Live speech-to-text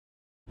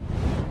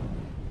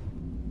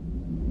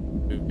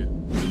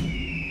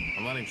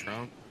letting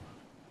Trump.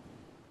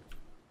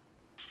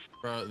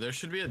 Bro, there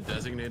should be a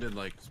designated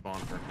like spawn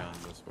for guns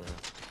this way.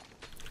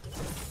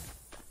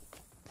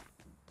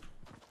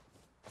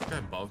 This guy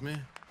above me?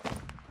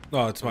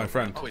 No, it's my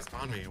friend. Oh, he's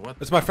on me. What?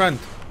 It's my friend.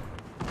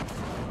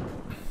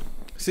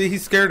 See,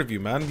 he's scared of you,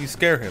 man. You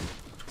scare him.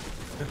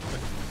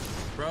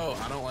 Bro,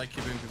 I don't like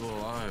keeping people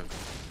alive.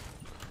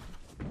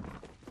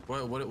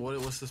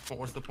 What's this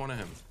point? What's the point of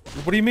him?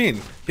 What do you mean?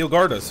 He'll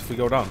guard us if we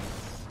go down.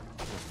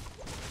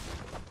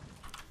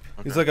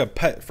 Okay. He's like a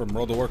pet from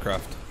World of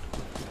Warcraft.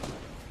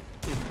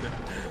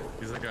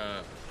 He's like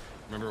a.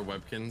 Remember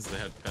Webkins? They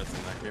had pets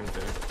in that game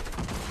too.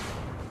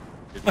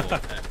 He's a little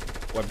pet.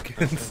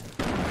 Webkins.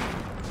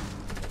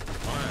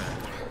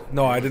 What?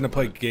 No, I didn't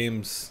play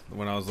games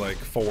when I was like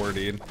 4,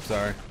 dude.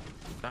 Sorry.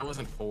 That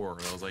wasn't 4.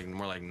 That was like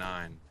more like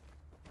 9.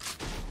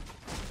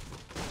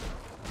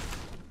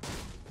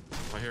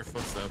 I hear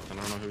footsteps. I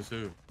don't know who's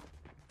who.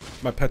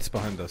 My pet's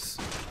behind us.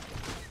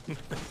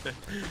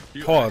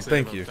 You Hold on, actually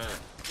thank have a you. pet.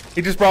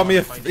 He just brought me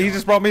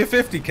a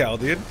 50 cal,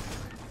 dude,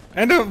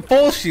 and a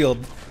full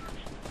shield.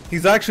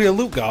 He's actually a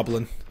loot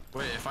goblin.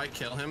 Wait, if I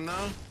kill him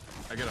though,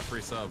 I get a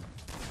free sub.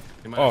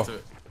 He might Oh,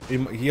 have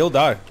to. he'll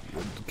die.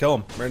 Kill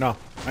him right now.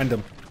 End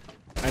him.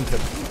 End him.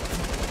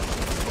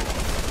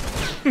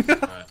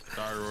 Alright,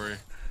 sorry, Rory.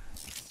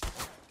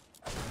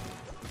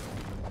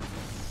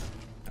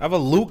 I have a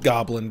loot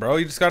goblin, bro.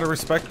 You just gotta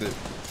respect it.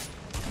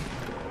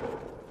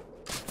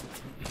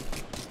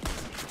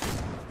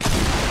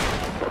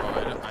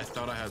 Bro, I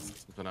thought I had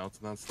something else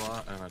in that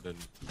slot, and I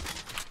didn't.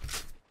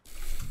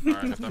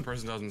 Alright, if that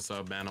person doesn't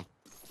sub, ban him.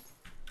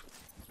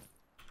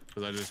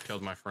 Because I just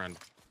killed my friend.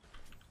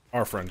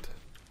 Our friend.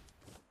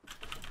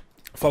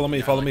 Follow me,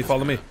 Yeah, follow like me, this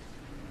follow guy. me.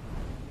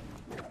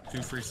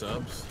 2 free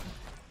subs.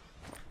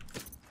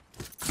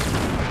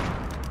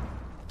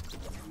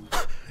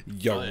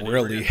 You Oh, yeah, dude,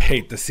 really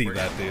hate to see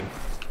that, dude.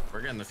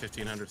 We're getting the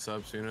 1,500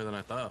 subs sooner than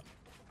I thought.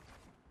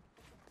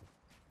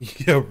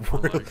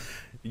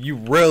 You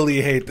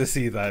really hate to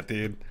see that,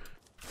 dude.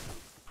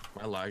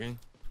 Am I lagging?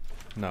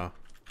 No.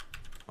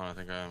 Oh, I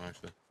think I am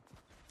actually.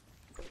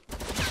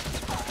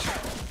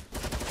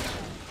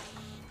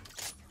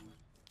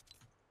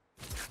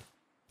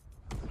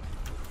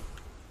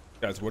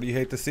 Guys, what do you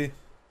hate to see?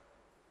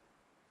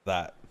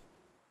 That.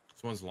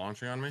 Someone's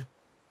launching on me.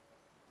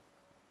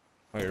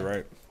 Oh, you're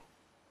right.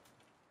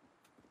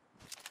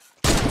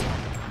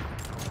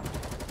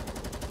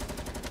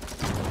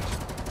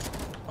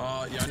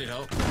 Yeah, I need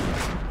help.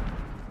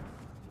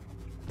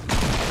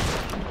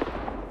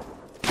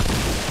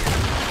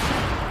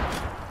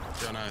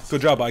 Yeah, nice.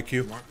 Good job,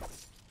 IQ.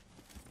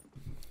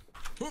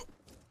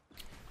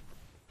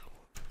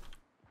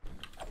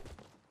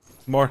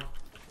 More.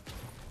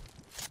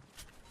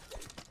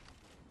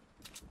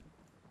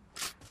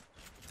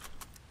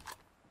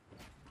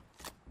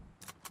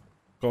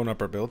 Going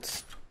up our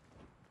builds.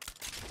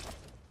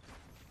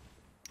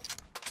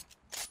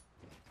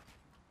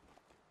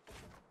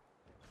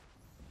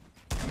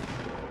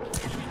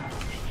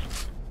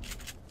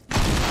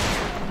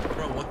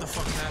 Bro, what the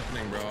fuck is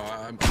happening, bro?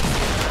 I'm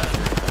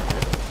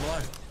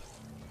alive.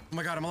 Oh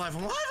my god, I'm alive.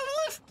 I'm alive. I'm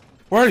alive.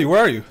 Where are you?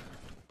 Where are you?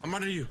 I'm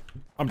under you.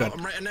 I'm dead.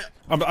 I'm right in it.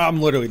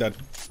 I'm literally dead.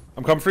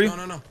 I'm coming for you. No,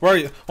 no, no. Where are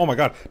you? Oh my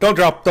god! Don't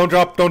drop! Don't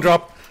drop! Don't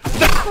drop!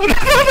 No! No! No! No!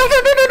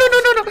 No! No!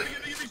 No! No!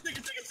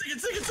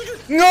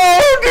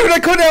 No, dude! I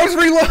couldn't. I was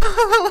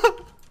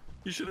reload.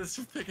 You should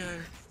have picked a.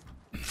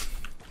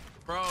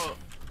 Bro.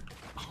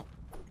 Oh.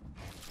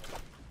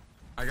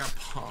 I got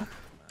pumped.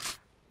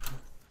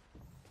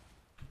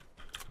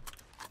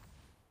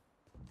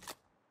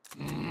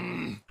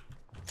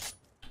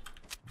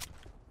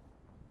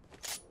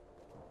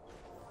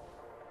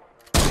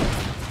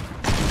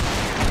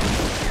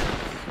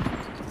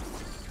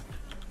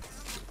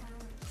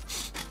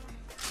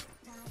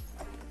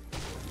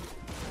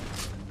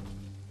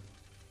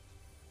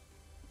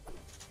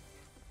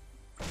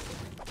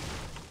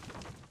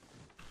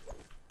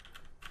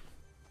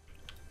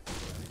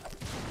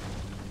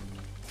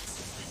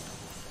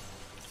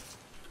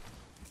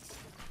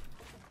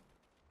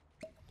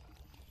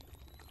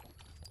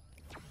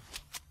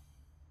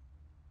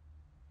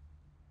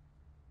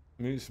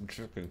 Need some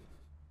chicken.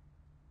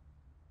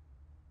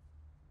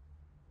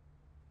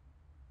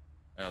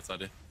 Yeah, outside,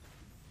 dude.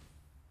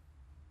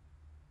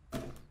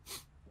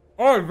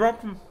 Oh, I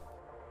dropped him.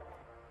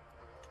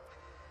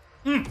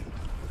 Dude,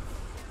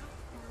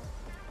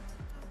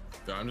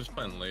 I'm just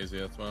playing lazy.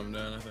 That's what I'm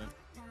doing, I think.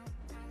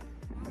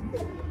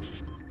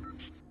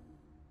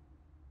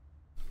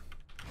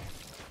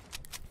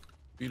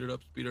 Speed it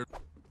up, speed it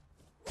up.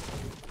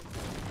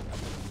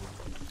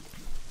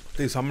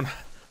 Please, I'm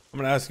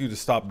gonna ask you to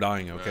stop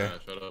dying, okay?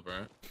 Shut up,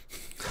 alright?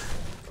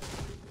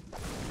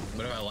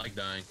 What if I like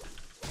dying?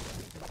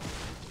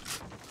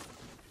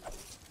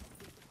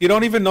 You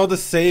don't even know the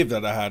save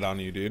that I had on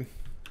you, dude.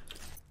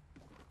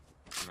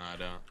 No, I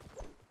don't.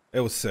 It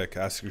was sick.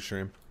 Ask your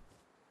stream.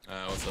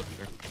 What's up,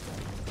 sir?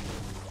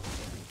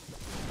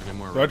 Any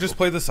more Do I just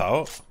play this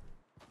out?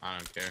 I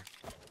don't care.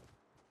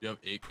 You have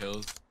 8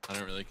 kills. I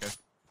don't really care.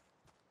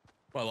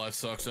 My life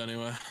sucks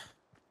anyway.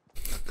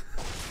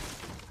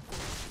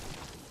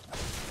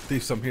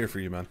 Thief, I'm here for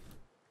you, man.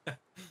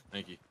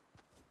 Thank you.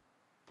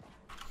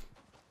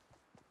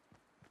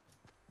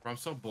 Bro, I'm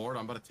so bored,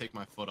 I'm about to take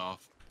my foot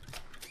off.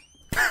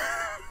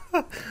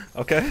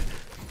 Okay.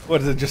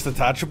 What is it, just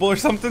attachable or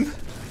something?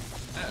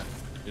 Yeah,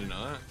 you didn't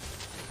know that?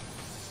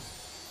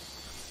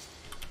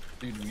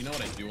 Dude, you know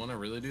what I do want to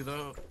really do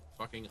though?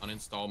 Fucking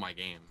uninstall my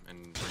game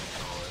and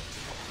reinstall it.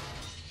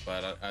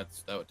 But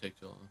that would take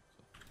too long.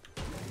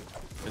 So.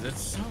 Cause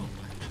it's so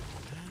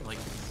like.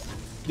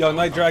 Yo,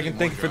 Night Dragon,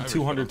 thank you for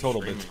 200 total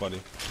bits,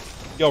 buddy.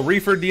 Yo,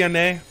 Reefer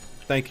DNA,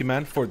 thank you,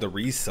 man, for the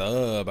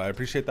resub. I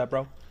appreciate that,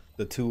 bro.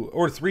 The 2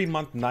 or 3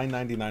 month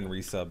 $9.99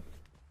 resub.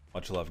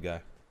 Much love,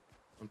 guy.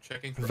 I'm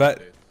checking for Vet,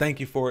 updates. thank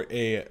you for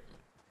a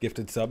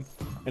gifted sub.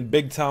 And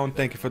Big Town,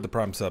 thank you for the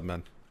prime sub,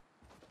 man.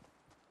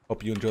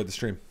 Hope you enjoyed the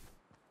stream.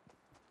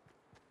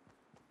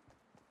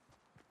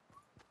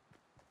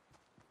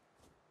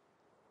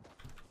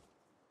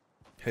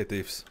 Hey,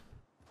 Thieves.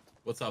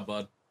 What's up,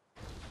 bud?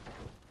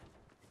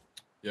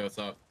 Yo, what's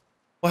up?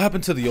 What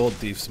happened to the old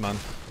Thieves, man?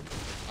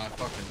 I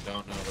fucking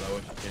don't know, but I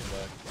wish you came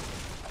back.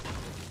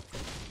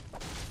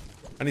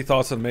 Any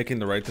thoughts on making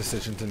the right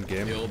decisions in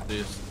game? The old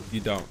Thieves.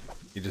 You don't.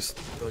 You just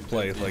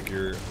play like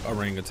you're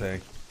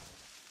orangutan.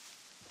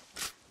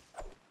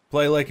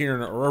 Play like you're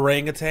an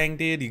orangutan,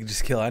 dude. You can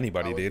just kill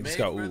anybody, dude. Just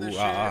go ooh,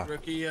 ah, ah.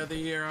 Rookie of the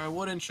year, I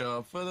wouldn't show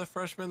up for the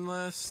freshman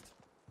list.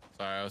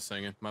 Sorry, I was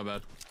singing. My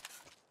bad.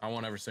 I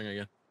won't ever sing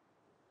again.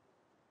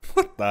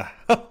 What the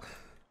hell?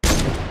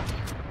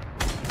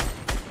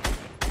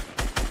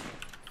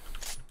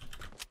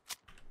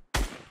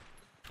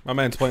 My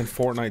man's playing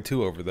Fortnite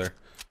too over there.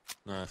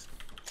 Nice.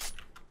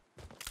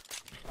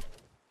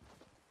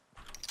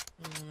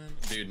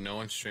 Dude, no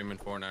one's streaming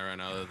Fortnite right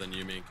now other than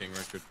you, me, and King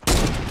Richard. Wait,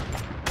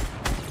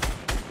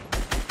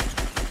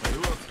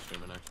 who else is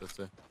streaming actually? Let's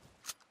see.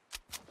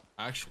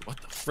 Actually, what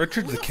the fuck?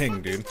 Richard's the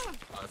king, dude.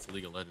 Oh, that's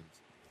League of Legends.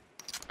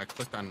 I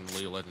clicked on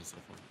League of Legends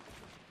stuff.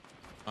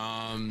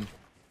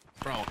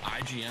 Bro,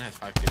 IGN has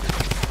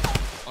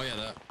 5K. Oh yeah,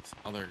 that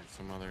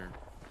some other.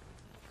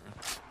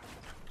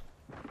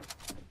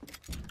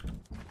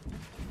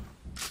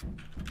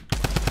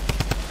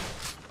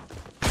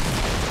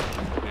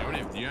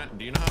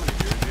 Do you know how many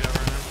viewers you have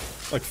right now?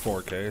 Like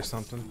 4K or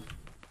something.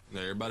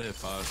 Yeah, you're about to hit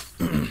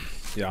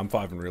 5. Yeah, I'm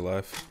 5 in real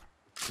life.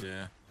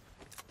 Yeah.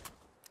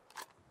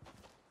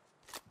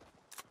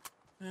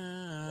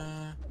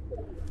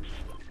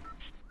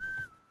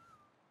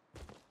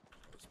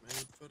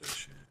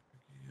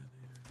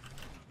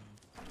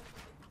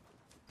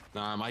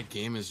 Nah, my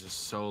game is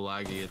just so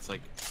laggy. It's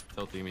like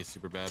tilting me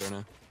super bad right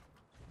now.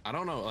 I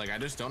don't know, like I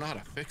just don't know how to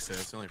fix it.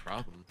 That's the only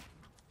problem.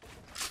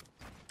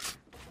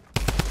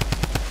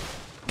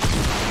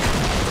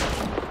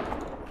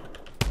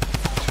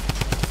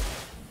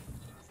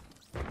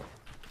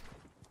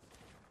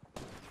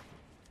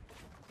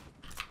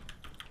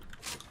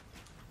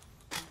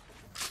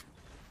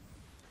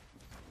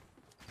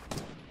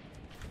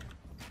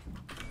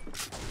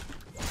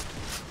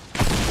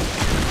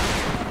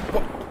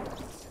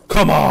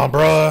 Come on,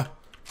 bruh.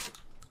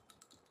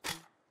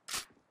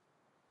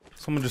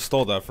 Someone just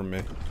stole that from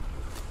me.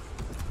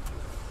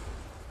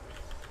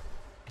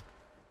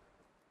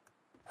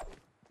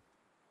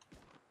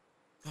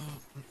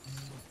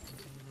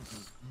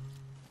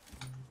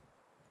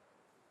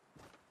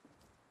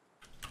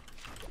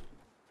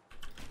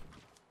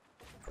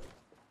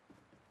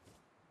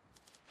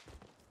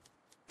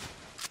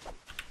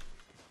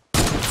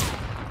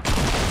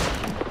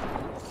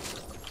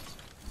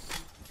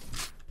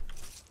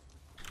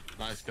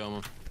 Nice kill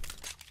him.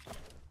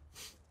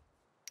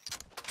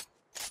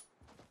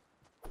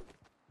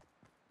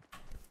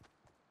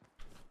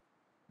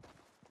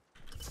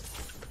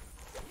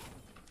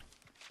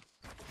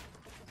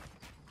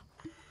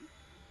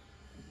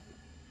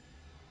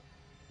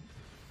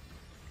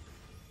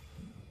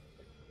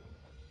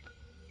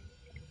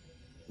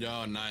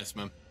 Yo, nice,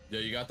 man. Yo,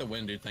 you got the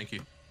win, dude. Thank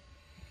you.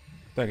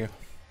 Thank you.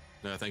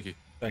 Yeah, thank you.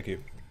 Thank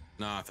you.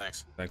 Nah,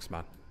 thanks. Thanks,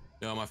 man.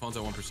 Yo, my phone's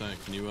at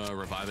 1%. Can you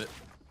revive it?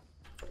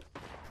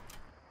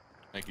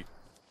 Thank you.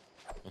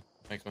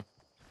 Thanks, man.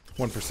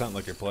 1%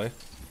 like your play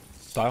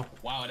style.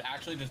 Wow, it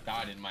actually just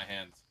died in my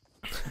hands.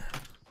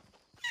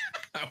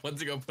 I went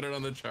to go put it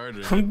on the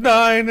charger. I'm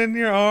dying in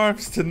your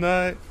arms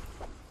tonight.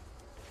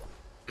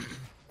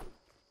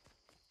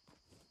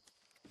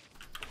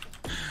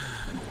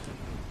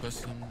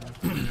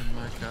 In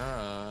my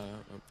car.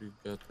 Hope you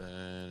got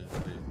that.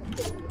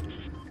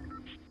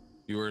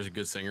 You were a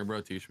good singer,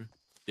 bro. Teach me.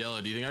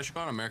 Yellow, do you think I should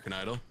go on American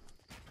Idol?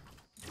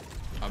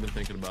 I've been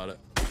thinking about it.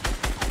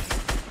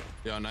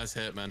 Yo, nice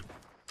hit, man.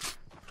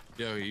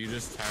 Yo, you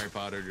just Harry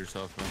Pottered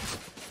yourself, man.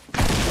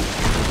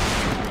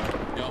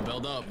 Yo,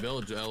 build up.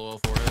 Build, LOL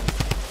forehead.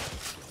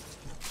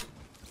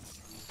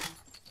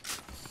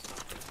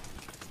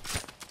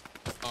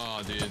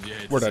 Oh, dude, you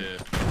hate We're to dead. see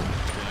it.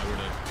 Yeah, we're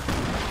dead.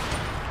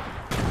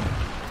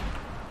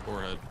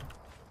 Forehead.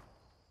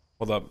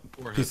 Hold up.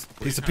 Forehead.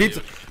 Piece of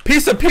pizza.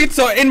 Piece of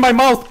pizza in my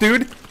mouth,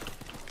 dude.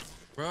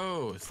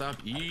 Bro, stop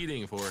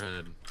eating,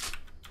 forehead.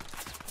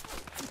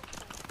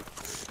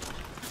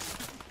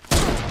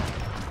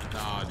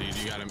 dude,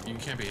 you got him. You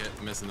can't be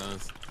missing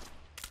those.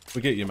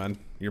 We get you, man.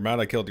 You're mad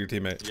I killed your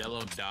teammate.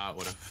 Yellow dot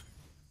would have.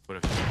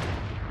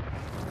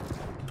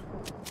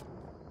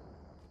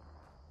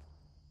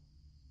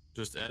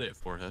 Just edit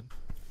forehead.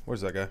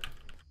 Where's that guy?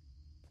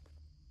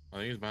 I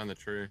think he's behind the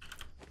tree.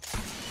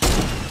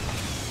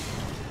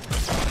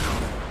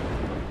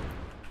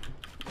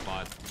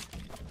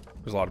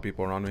 There's a lot of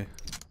people around me.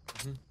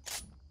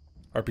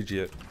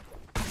 RPG it.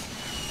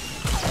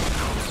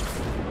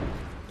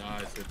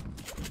 Nice.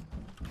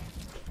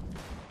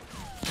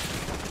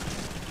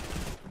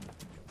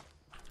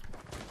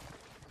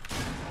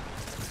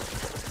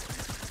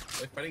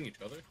 Are they fighting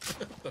each other?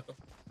 I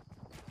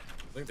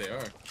think they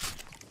are.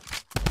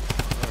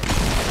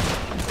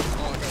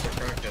 Oh, I got the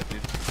crackhead,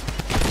 dude.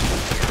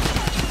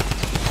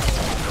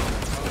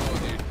 Oh,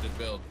 dude, just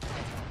build.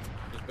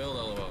 Just build,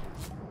 LOL.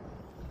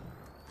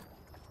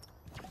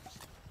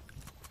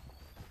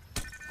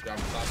 I'm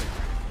stopping.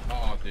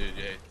 Oh, dude,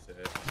 you hate to say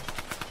it.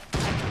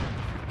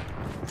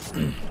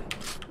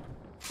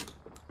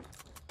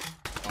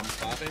 I'm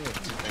stopping with 2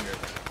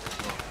 fingers.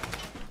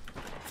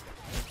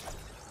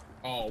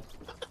 Oh.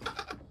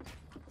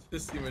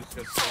 This image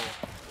just so.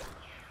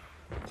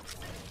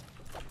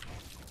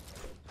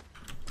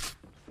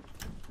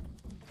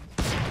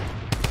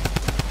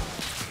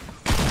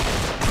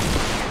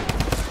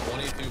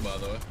 By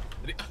the way.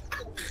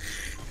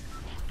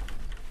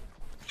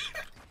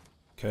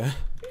 Okay.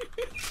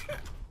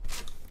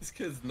 This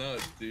kid's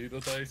nuts, dude.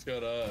 What the heck's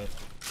going on?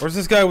 Where's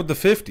this guy with the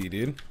 50,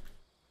 dude?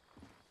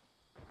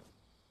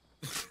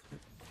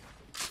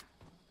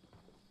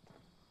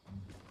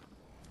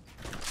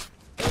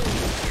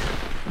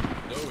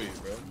 Joey,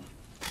 bro.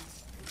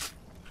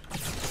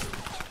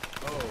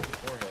 Oh,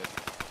 forehead.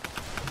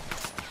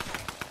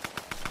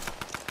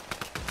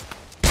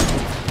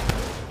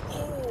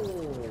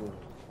 Oh.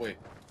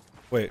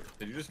 Wait.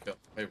 Did you just kill?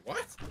 Wait,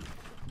 what?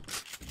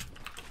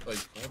 Like,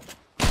 what?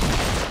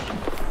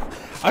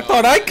 I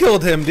thought I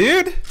killed him,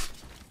 dude.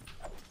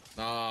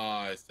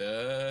 Nice,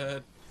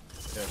 dude.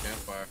 Yeah,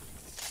 campfire.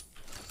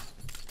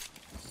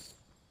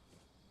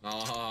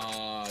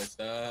 Nice,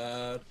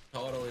 dude.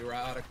 Totally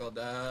radical,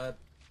 dad.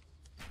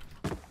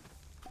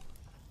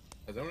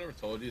 Has anyone ever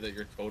told you that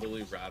you're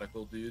totally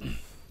radical, dude?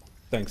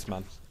 Thanks,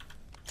 man.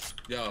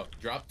 Yo,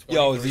 drop 20.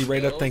 Yo, Z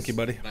right up. Thank you,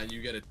 buddy. Now you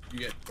get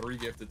 3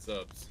 gifted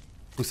subs.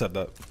 Who said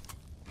that?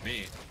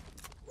 Me.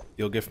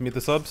 You'll gift me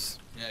the subs?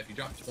 Yeah, if you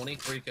drop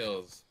 23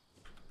 kills,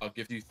 I'll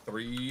give you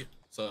 3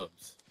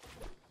 subs.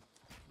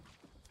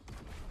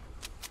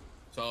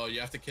 So you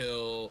have to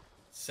kill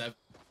 7.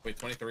 Wait,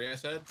 23 I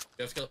said?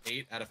 You have to kill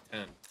 8 out of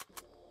 10.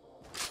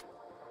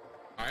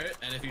 Alright,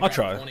 and if you drop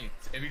try. 20,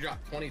 if you drop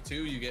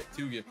 22, you get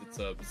 2 gifted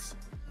subs.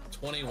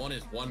 21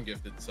 is 1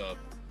 gifted sub.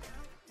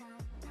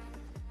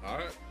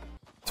 Alright.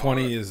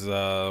 20 is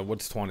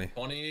what's 20?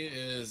 20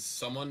 is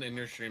someone in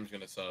your stream's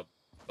gonna sub,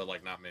 but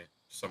like not me,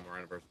 just some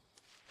random person.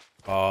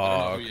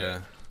 Oh, okay.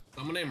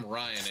 Someone named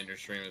Ryan in your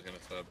stream is gonna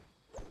sub.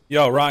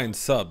 Yo, Ryan,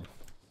 sub.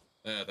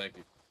 Yeah, thank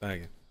you.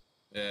 Thank you.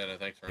 Yeah, no,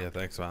 thanks, Ryan. Yeah,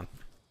 thanks, man.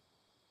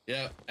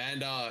 Yeah,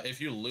 and if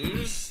you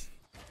lose,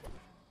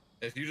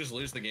 if you just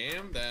lose the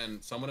game,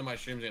 then someone in my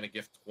stream is gonna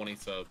gift 20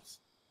 subs.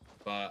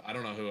 But I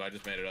don't know who. I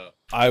just made it up.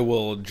 I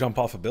will jump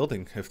off a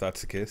building if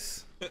that's the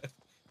case.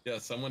 Yeah,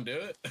 someone do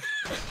it.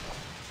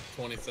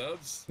 20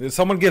 subs. If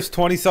someone gives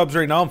 20 subs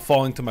right now, I'm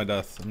falling to my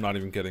death. I'm not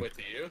even kidding. Wait,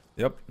 to you?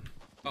 Yep.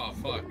 Oh,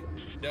 fuck.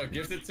 Yo,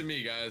 gift it to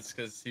me, guys,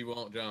 because he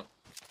won't jump.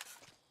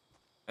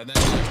 And then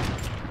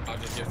I'll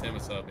just gift him a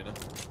sub, you know?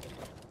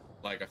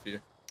 Like a few.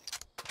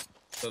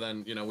 So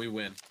then, you know, we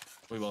win.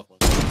 We both win.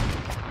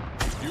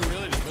 You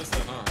really just missed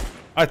it, huh?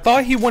 I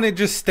thought he wouldn't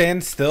just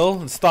stand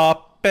still and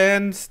stop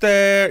and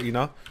stare, you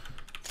know?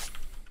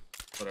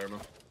 Whatever,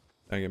 man.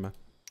 Thank you, man.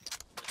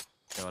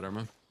 Yeah, whatever,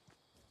 man.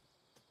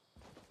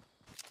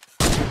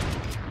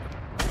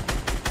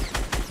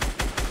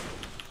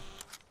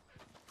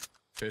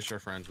 Fish are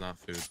friends, not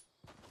food.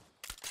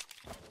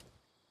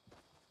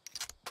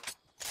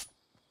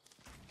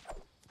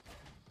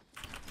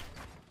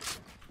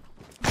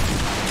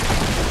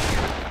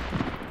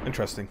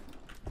 Interesting.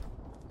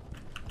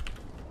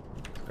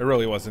 It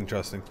really was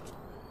interesting.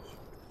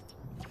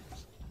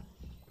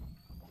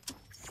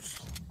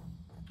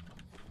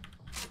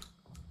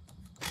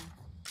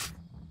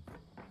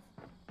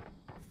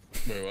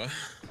 Wait, what?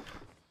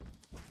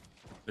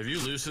 If you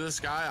lose to this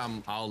guy,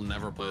 I'll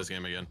never play this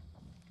game again.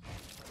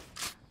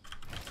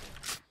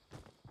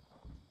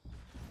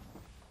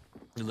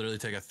 You literally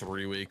take a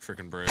 3-week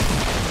freaking break.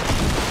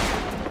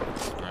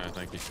 Alright,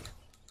 thank you.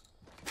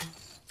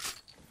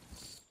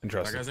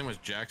 Interesting. That guy's name was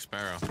Jack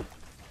Sparrow.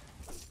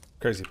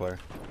 Crazy player.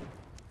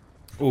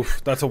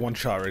 Oof, that's a one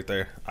shot right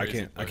there.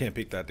 Crazy I can't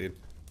peek that, dude.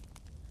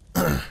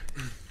 Alright,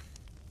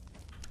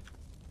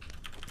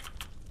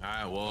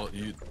 well,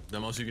 the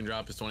most you can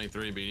drop is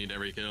 23, but you need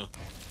every kill.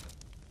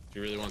 If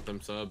you really want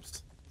them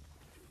subs.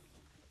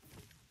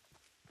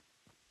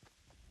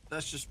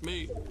 That's just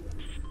me.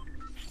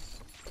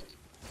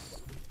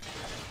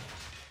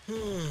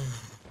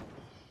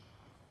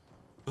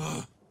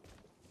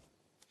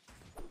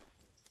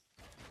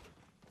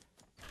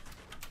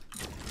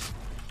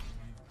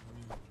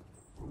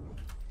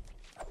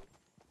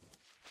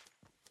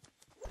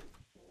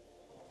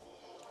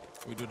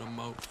 We do the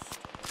most.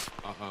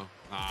 Uh-oh.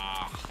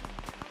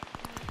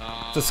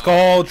 It's a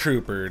Skull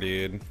Trooper,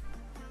 dude.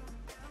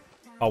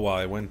 Oh, well,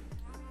 I win.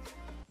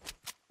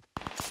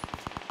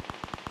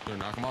 Dude,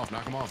 knock him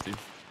off, dude.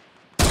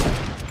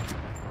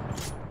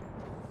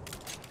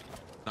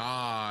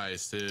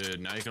 Nice, dude.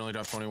 Now you can only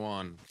drop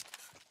 21.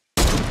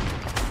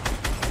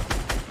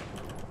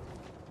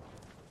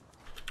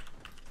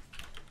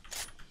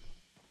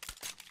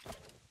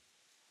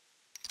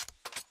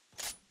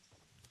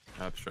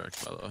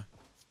 Abstract, by the way.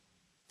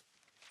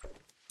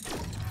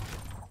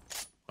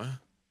 What?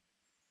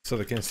 So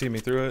they can't see me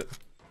through it?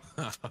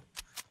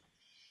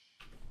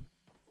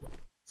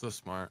 So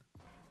smart.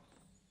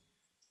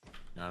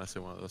 Yeah,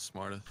 honestly, one of the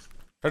smartest.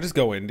 I just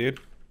go in, dude.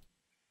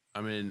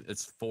 I mean,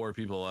 it's 4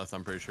 people left,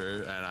 I'm pretty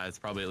sure, and it's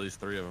probably at least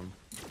 3 of them.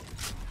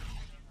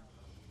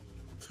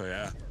 So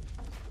yeah.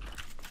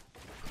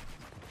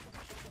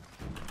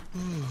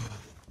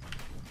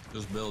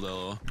 Just build,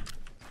 Yelo.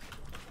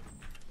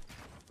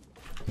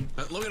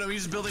 Look at him,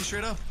 he's just building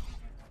straight up.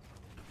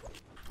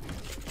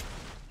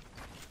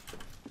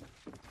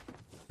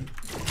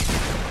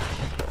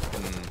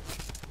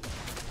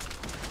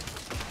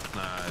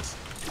 Nice.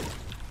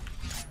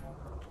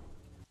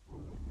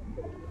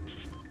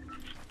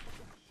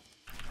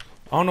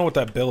 I don't know what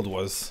that build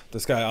was.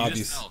 This guy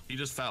obviously. He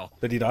just fell.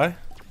 Did he die?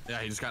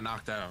 Yeah, he just got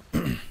knocked out.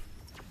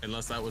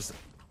 Unless that was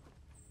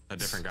a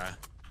different guy.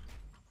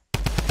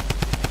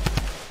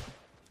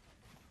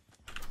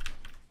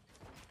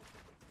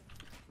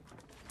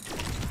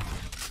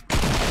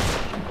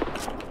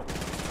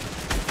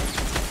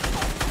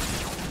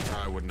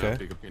 I would not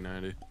pick a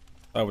P90.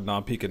 I would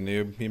not peek a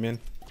noob, you mean?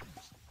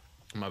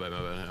 My bad,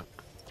 yeah.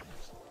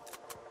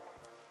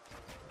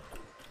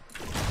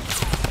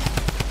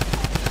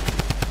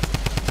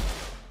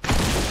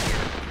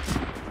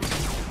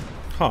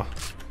 Huh.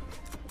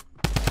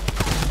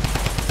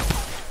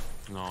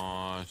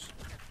 Nice.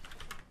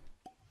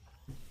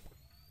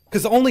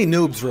 Because only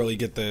noobs really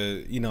get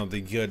the, you know,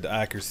 the good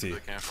accuracy.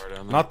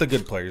 Not the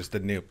good players, the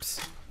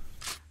noobs.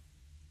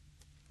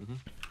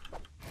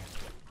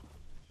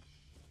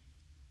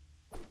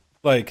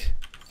 Like,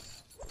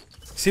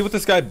 see what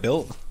this guy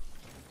built?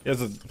 He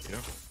has a...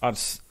 I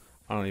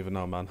don't even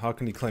know, man. How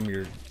can you claim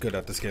you're good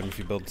at this game if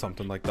you build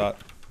something like that?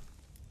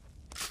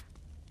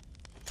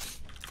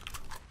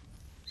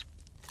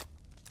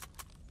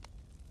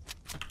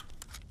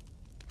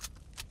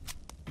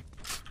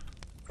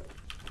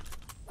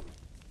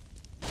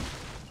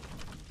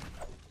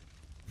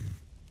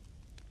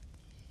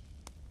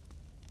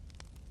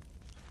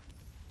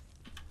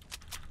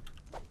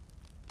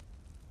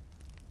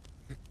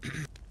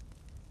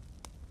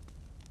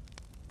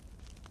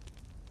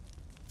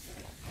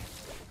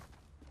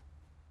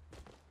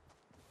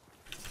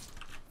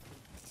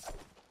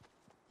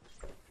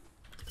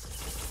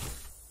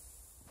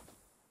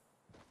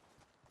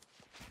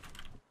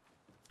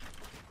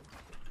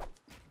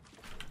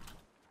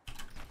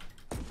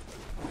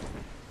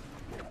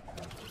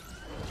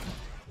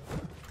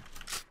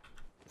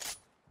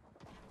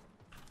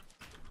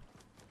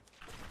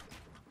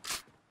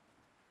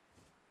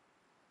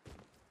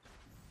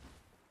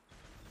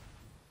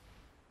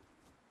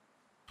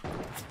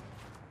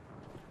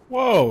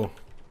 Whoa.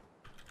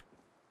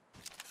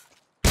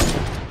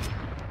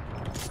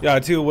 Yeah, I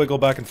too wiggle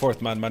back and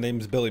forth, man. My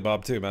name's Billy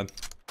Bob too, man.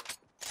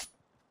 I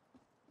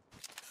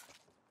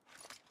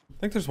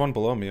think there's one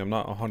below me. I'm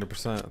not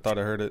 100%. I thought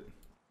I heard it.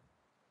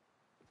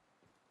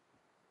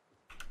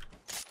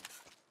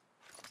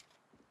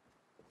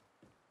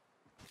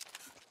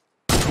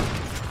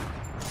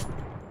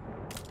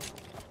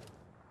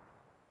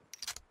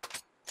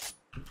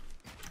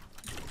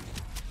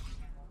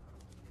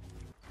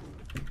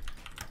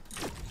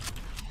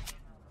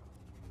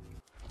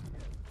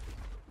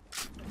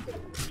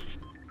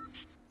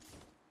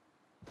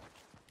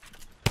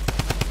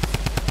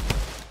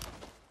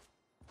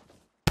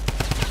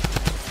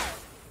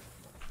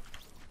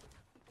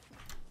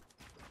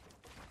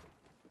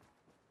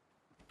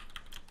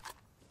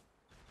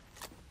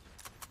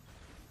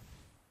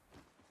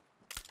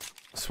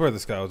 I swear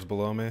this guy was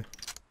below me.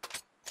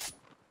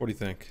 What do you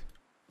think?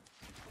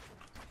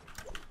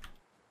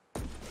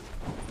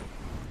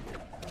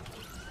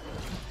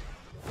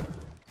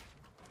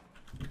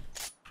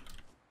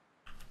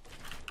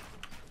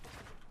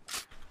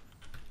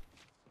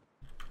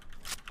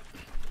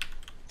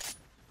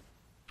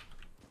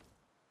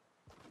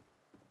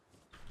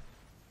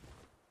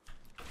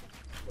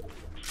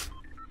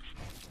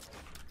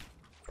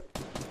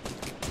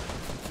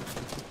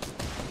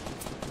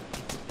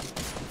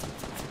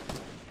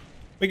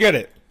 We get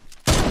it.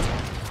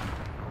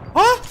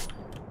 Huh?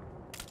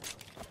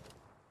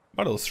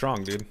 Not a little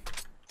strong, dude.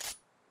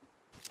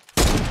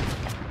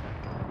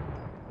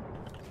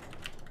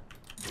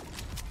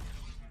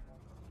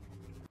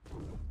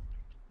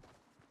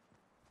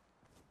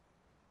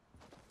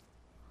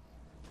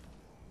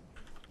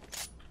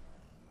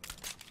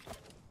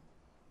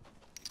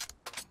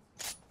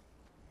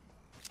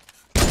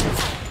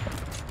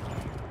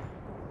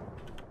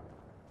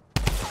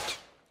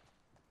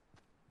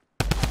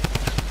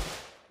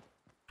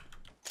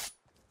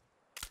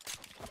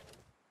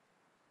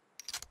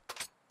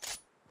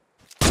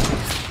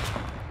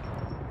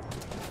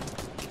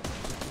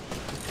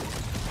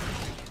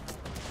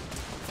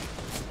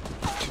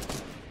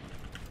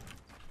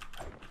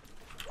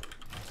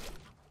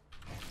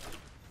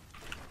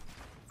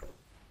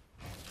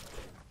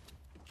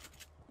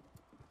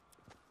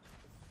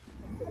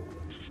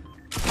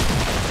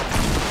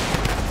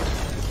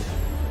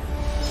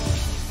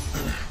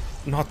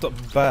 not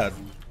bad.